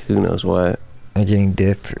 By who knows what. They're getting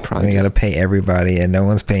dicked. Probably they gotta pay everybody and no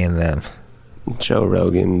one's paying them. Joe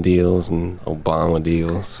Rogan deals and Obama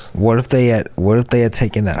deals. What if they had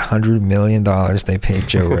taken that $100 million they paid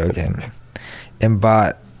Joe Rogan and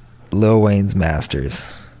bought Lil Wayne's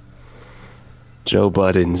masters? Joe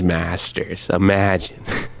Budden's masters. Imagine.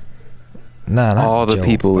 Nah, not all the Joe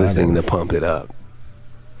people Budden. listening to Pump It Up.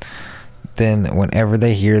 Then whenever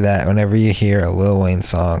they hear that, whenever you hear a Lil Wayne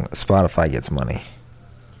song, Spotify gets money.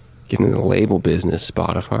 Getting in the label business,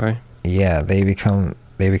 Spotify. Yeah, they become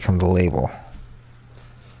the label.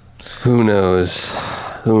 Who knows?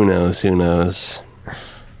 Who knows? Who knows?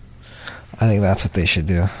 I think that's what they should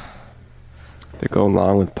do. They're going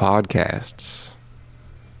along with podcasts.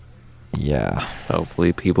 Yeah.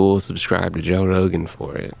 Hopefully people will subscribe to Joe Rogan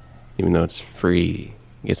for it. Even though it's free.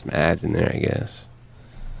 Get some ads in there, I guess.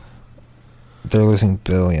 They're losing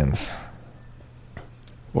billions.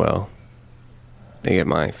 Well, they get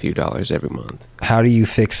my few dollars every month. How do you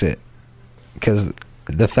fix it? Because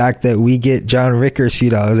The fact that we get John Rickers a few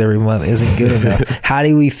dollars every month isn't good enough. How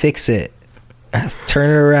do we fix it? Turn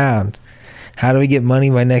it around. How do we get money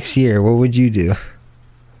by next year? What would you do?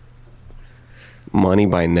 Money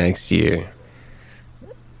by next year.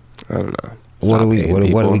 I don't know. What do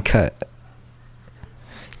we cut?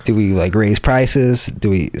 Do we like raise prices? Do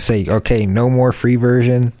we say, okay, no more free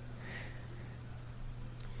version?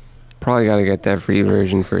 Probably got to get that free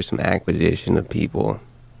version for some acquisition of people.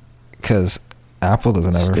 Because Apple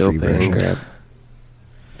doesn't have a free version.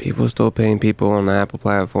 People still paying people on the Apple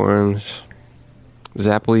platforms. Does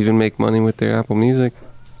Apple even make money with their Apple Music?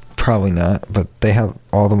 Probably not, but they have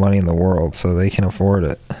all the money in the world, so they can afford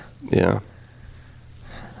it. Yeah.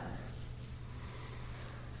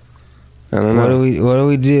 I don't know. What do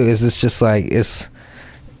we do? Is this just like is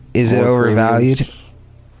it overvalued? Premiums?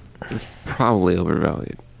 It's probably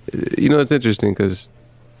overvalued. You know, it's interesting because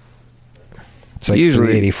it's like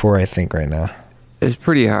usually $384, I think, right now. It's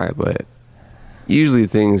pretty high, but usually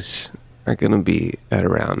things are going to be at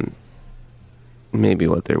around maybe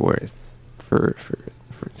what they're worth for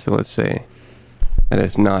so let's say that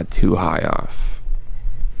it's not too high off.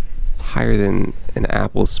 Higher than an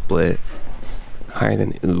Apple split, higher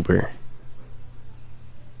than Uber.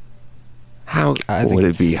 How would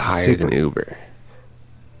it be higher than Uber?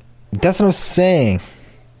 That's what I'm saying.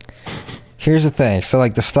 Here's the thing. So,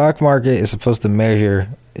 like, the stock market is supposed to measure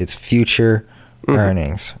its future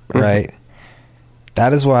earnings, right?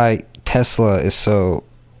 That is why Tesla is so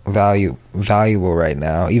valuable right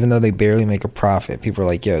now. Even though they barely make a profit, people are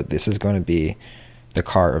like, yo, this is going to be the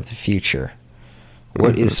car of the future.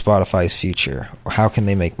 What is Spotify's future? How can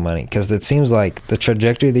they make money? Because it seems like the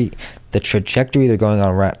trajectory they're going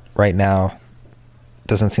on right now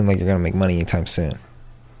doesn't seem like you're going to make money anytime soon.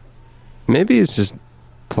 Maybe it's just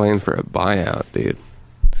playing for a buyout, dude.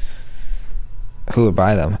 Who would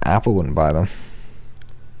buy them? Apple wouldn't buy them.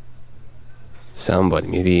 Somebody,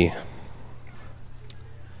 maybe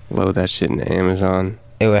load that shit into Amazon.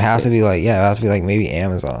 It would have to be like, yeah, it would have to be like maybe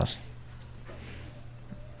Amazon.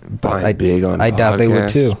 But I doubt they would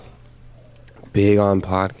too. Big on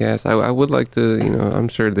podcasts. I would like to, you know, I'm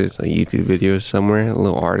sure there's a YouTube video somewhere, a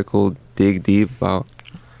little article, dig deep about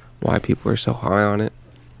why people are so high on it.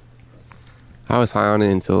 I was high on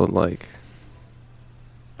it until, like,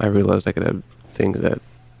 I realized I could have things that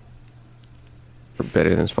are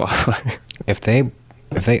better than Spotify. If they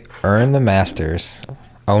own the masters,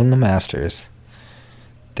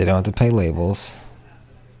 they don't have to pay labels.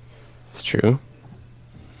 It's true.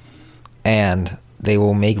 And they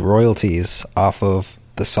will make royalties off of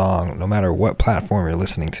the song, no matter what platform you're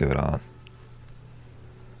listening to it on.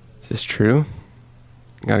 Is this true?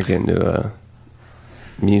 Gotta get into a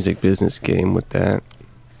music business game with that.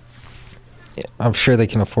 Yeah, I'm sure they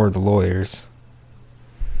can afford the lawyers.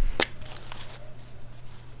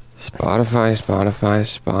 Spotify.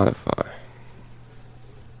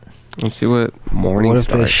 Let's see what Morningstar. What if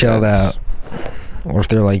they shelled out? What if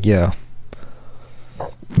they're like, yo,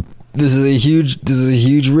 this is a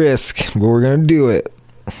huge risk, but we're gonna do it.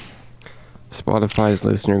 Spotify's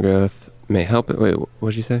listener growth may help it. Wait,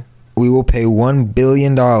 what'd you say? We will pay $1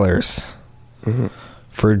 billion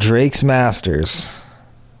for Drake's masters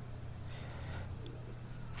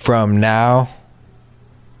from now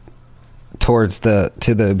to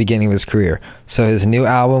the beginning of his career. So his new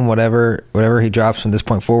album, whatever he drops from this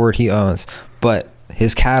point forward, he owns. But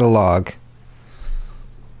his catalog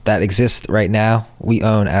that exists right now, we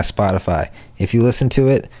own as Spotify. If you listen to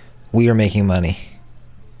it, we are making money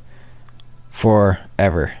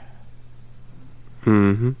forever.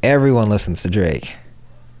 Everyone listens to Drake.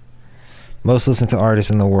 Most listen to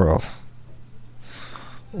artists in the world.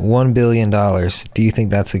 $1 billion. Do you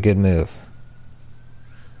think that's a good move?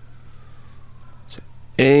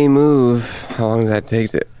 A move. How long does that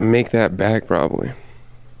take to make that back? Probably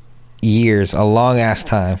years. A long ass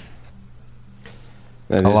time.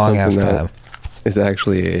 That a long ass time. It's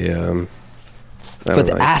actually a. But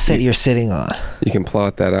the asset you're sitting on. You can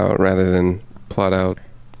plot that out rather than plot out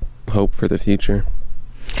hope for the future.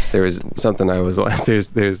 There was something I was watching. There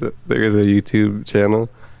is a YouTube channel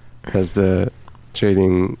that's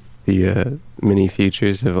trading the mini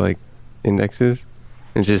futures of like indexes.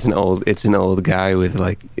 It's just an old guy with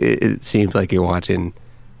like it seems like you're watching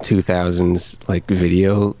 2000s like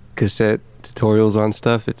video cassette tutorials on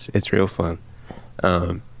stuff. It's real fun.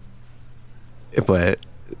 But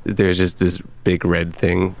there's just this big red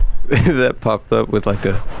thing that popped up with like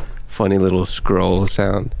a funny little scroll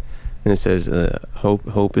sound, and it says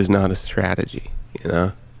hope is not a strategy, you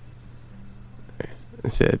know.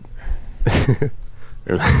 It said I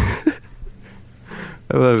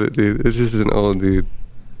love it, dude. It's just an old dude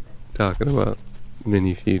talking about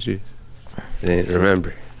mini futures. And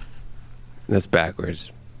remember, that's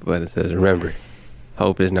backwards, but it says remember,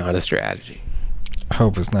 hope is not a strategy.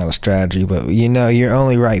 Hope is not a strategy, but you know you're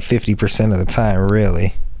only right 50% of the time,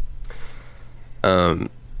 really.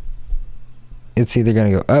 It's either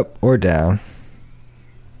gonna go up or down.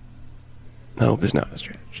 Hope is not a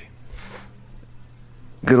strategy.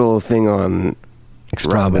 Good old thing on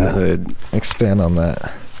Expand that. Robinhood. Expand on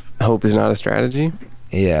that. Hope is not a strategy?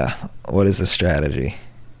 Yeah. What is a strategy?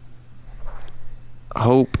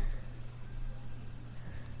 Hope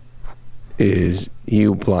is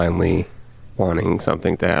you blindly wanting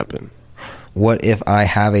something to happen. What if I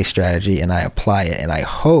have a strategy and I apply it and I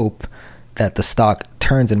hope that the stock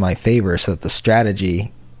turns in my favor so that the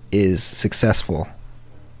strategy is successful?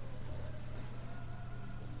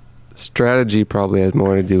 Strategy probably has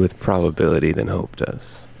more to do with probability than hope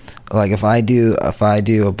does. Like if I do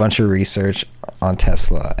a bunch of research on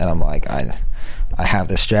Tesla and I'm like I have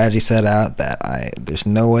this strategy set out that there's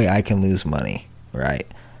no way I can lose money, right?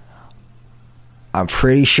 I'm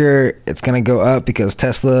pretty sure it's going to go up because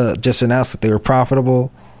Tesla just announced that they were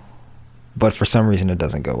profitable, but for some reason it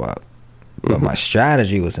doesn't go up. But my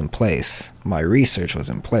strategy was in place. My research was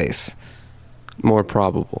in place. More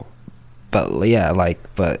probable. But yeah,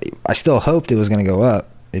 but I still hoped it was going to go up.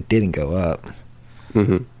 It didn't go up.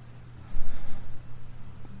 Mm-hmm.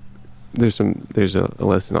 There's a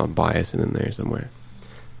lesson on bias in there somewhere.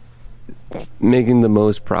 Making the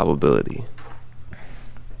most probability.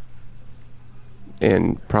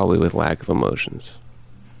 And probably with lack of emotions.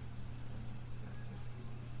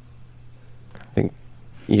 I think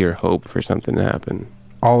your hope for something to happen.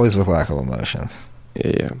 Always with lack of emotions.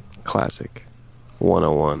 Yeah. Classic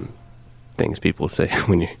 101 things people say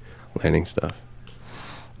when you're learning stuff.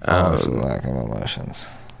 Always with lack of emotions.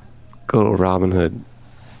 Go to Robinhood.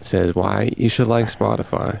 Says why you should like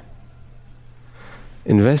Spotify.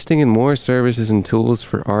 Investing in more services and tools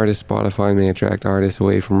for artists, Spotify may attract artists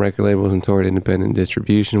away from record labels and toward independent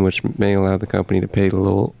distribution, which may allow the company to pay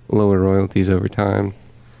lower royalties over time.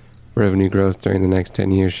 Revenue growth during the next 10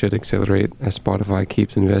 years should accelerate as Spotify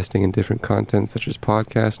keeps investing in different content such as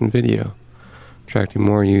podcasts and video, attracting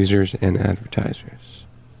more users and advertisers.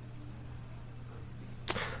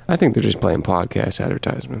 I think they're just playing podcast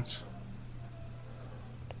advertisements.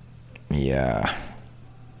 Yeah.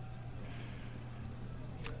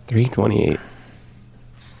 328.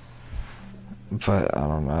 But I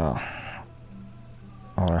don't know. I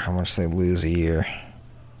wonder how much they lose a year.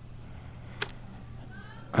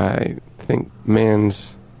 I think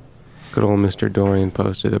Man's good old Mr. Dorian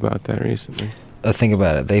posted about that recently. Think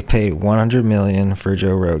about it. They paid $100 million for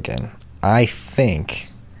Joe Rogan. I think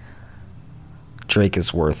Drake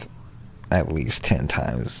is worth at least 10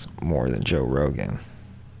 times more than Joe Rogan.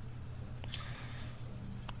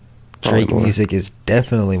 Drake music is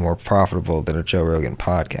definitely more profitable than a Joe Rogan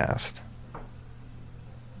podcast.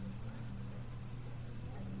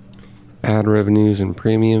 Ad revenues and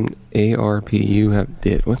premium ARPU have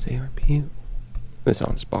dipped. What's ARPU? This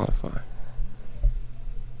on Spotify.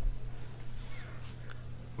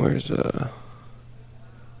 Where's I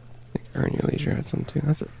think Earn Your Leisure had some too.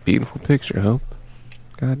 That's a beautiful picture, Hope.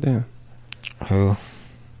 Goddamn. Who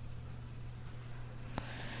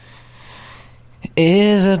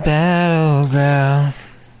is a battleground?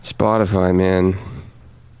 Spotify, man.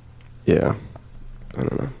 Yeah. I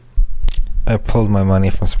don't know. I pulled my money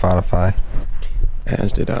from Spotify.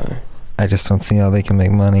 As did I. I just don't see how they can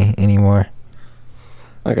make money anymore.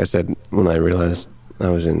 Like I said, when I realized I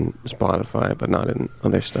was in Spotify, but not in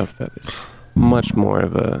other stuff that is much more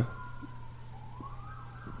of a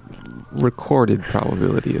recorded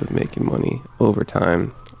probability of making money over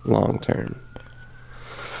time, long term.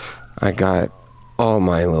 I got all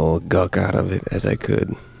my little guck out of it as I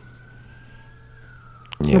could.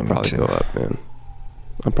 Yeah, It'll probably go up, man.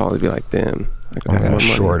 I'll probably be like, damn, I'm gonna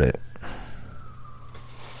short it.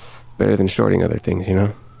 Better than shorting other things, you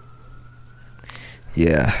know?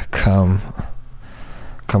 Yeah, come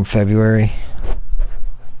February,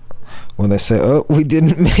 when they say, oh, we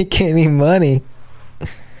didn't make any money,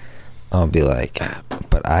 I'll be like,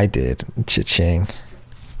 but I did. Cha-ching.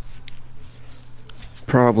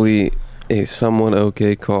 Probably a somewhat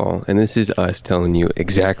okay call, and this is us telling you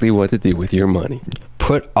exactly what to do with your money.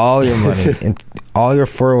 Put all your money, all your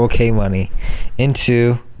 401k money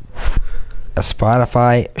into a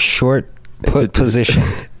Spotify short put position.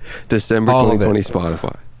 December 2020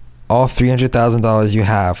 Spotify. All $300,000 you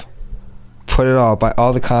have. Put it all, buy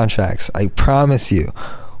all the contracts. I promise you.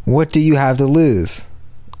 What do you have to lose?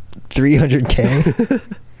 $300K?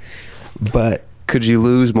 But could you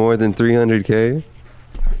lose more than $300K?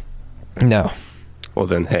 No. Well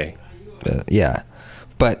then, hey. Yeah.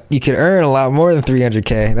 But you could earn a lot more than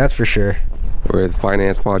 300K. That's for sure. We're the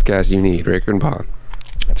finance podcast you need, Ricker and Bond.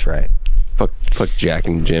 That's right. Fuck Jack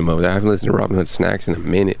and Jim over there. I haven't listened to Robin Hood Snacks in a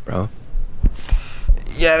minute, bro.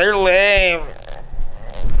 Yeah, they're lame.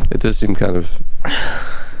 It does seem kind of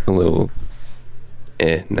a little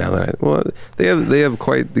now that they have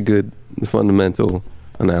quite the good fundamental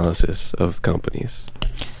analysis of companies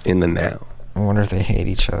in the now. I wonder if they hate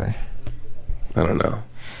each other. I don't know.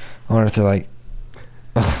 I wonder if they're like,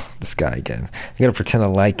 oh, this guy again. I gotta pretend I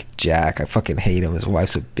like Jack. I fucking hate him. His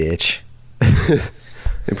wife's a bitch.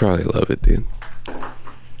 They probably love it, dude.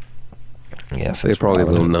 Yes, they're probably a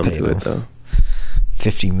little numb to it, though.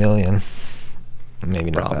 50 million.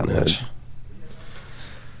 Maybe not Robin that Hood. much.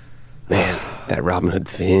 Man, that Robin Hood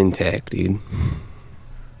fintech, dude.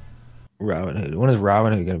 Robin Hood. When is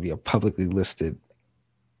Robin Hood going to be a publicly listed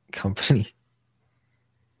company?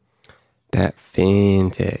 That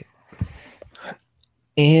fintech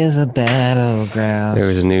is a battleground. There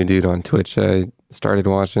was a new dude on Twitch I started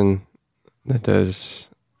watching that does,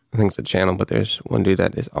 I think it's a channel, but there's one dude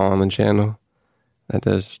that is on the channel that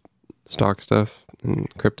does stock stuff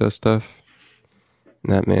and crypto stuff.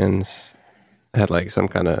 And that man's had like some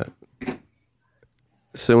kind of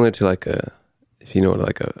similar to like if you know what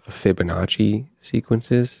like a Fibonacci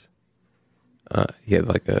sequence is. He had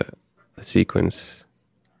like a sequence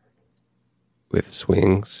with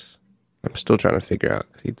swings. I'm still trying to figure out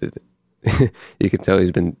because he did it. You can tell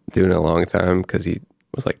he's been doing it a long time because he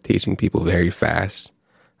was like teaching people very fast.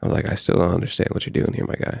 I was like, I still don't understand what you're doing here,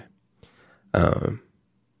 my guy.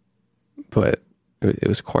 But it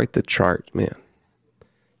was quite the chart, man.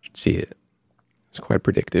 You should see it. It's quite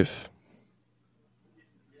predictive.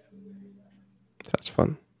 So that's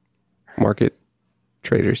fun. Market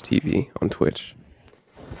Traders TV on Twitch.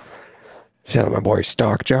 Shout out my boy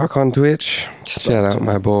Stock Jock on Twitch. Shout out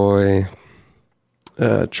my boy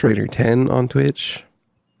Trader 10 on Twitch.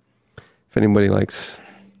 If anybody likes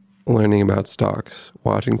learning about stocks,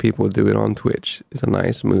 watching people do it on Twitch is a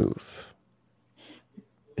nice move.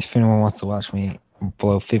 If anyone wants to watch me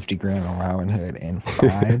blow 50 grand on Robinhood in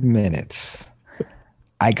 5 minutes,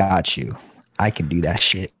 I got you. I can do that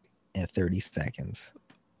shit in 30 seconds.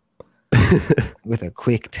 With a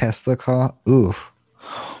quick Tesla call. Ooh.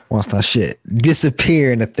 Watch that shit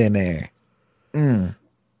disappear into thin air.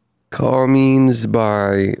 Call means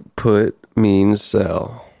buy, put means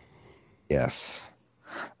sell. Yes.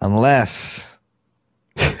 Unless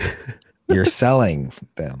you're selling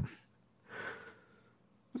them.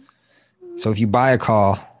 So if you buy a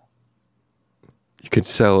call, you could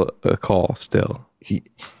sell a call still.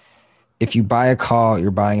 If you buy a call, you're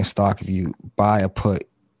buying a stock. If you buy a put,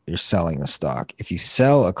 you're selling a stock. If you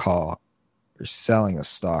sell a call, you're selling a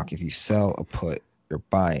stock. If you sell a put, you're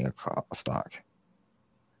buying a stock.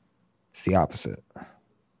 It's the opposite.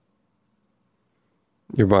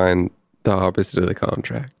 You're buying the opposite of the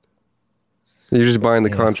contract. You're just buying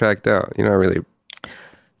the contract out. You're not really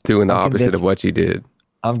doing the opposite of what you did.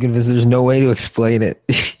 I'm convinced there's no way to explain it.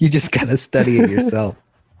 You just gotta study it yourself.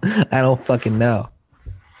 I don't fucking know.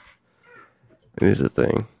 It is a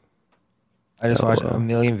thing. I just watch a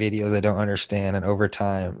million videos I don't understand, and over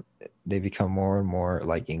time, they become more and more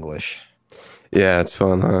like English. Yeah, it's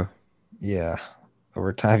fun, huh? Yeah.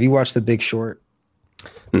 Over time. Have you watched The Big Short?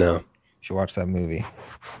 No. You should watch that movie.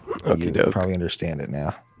 You probably understand it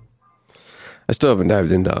now. I still haven't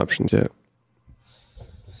dived into options yet.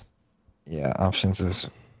 Yeah, options is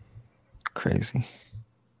crazy.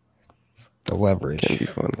 The leverage. Can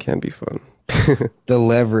be fun. The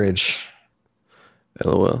leverage.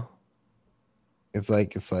 LOL. It's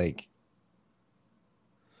like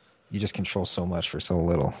you just control so much for so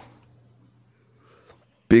little.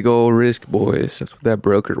 Big old risk, boys. That's what that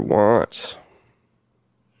broker wants.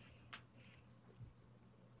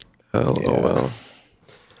 LOL. Yeah. All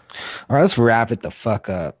right, let's wrap it the fuck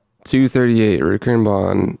up. 238, Ricker and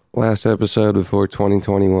Bond. Last episode before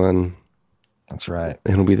 2021. That's right.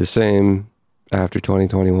 It'll be the same after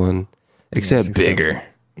 2021, except bigger.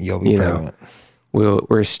 You'll be pregnant.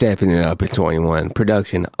 We're stepping it up in 21.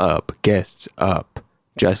 Production up, guests up.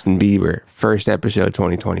 Justin Bieber, first episode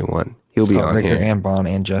 2021. He'll be on Ricker here. And Bond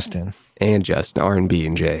and Justin. And Justin, R&B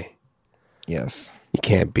and J. Yes. You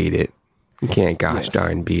can't beat it. You can't gosh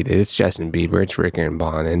darn beat it. It's Justin Bieber. It's Ricker and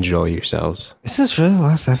Bond. Enjoy yourselves. Is this really the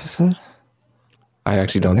last episode? I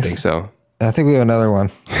actually don't think so. I think we have another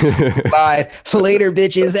one. Bye. Later,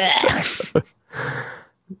 bitches.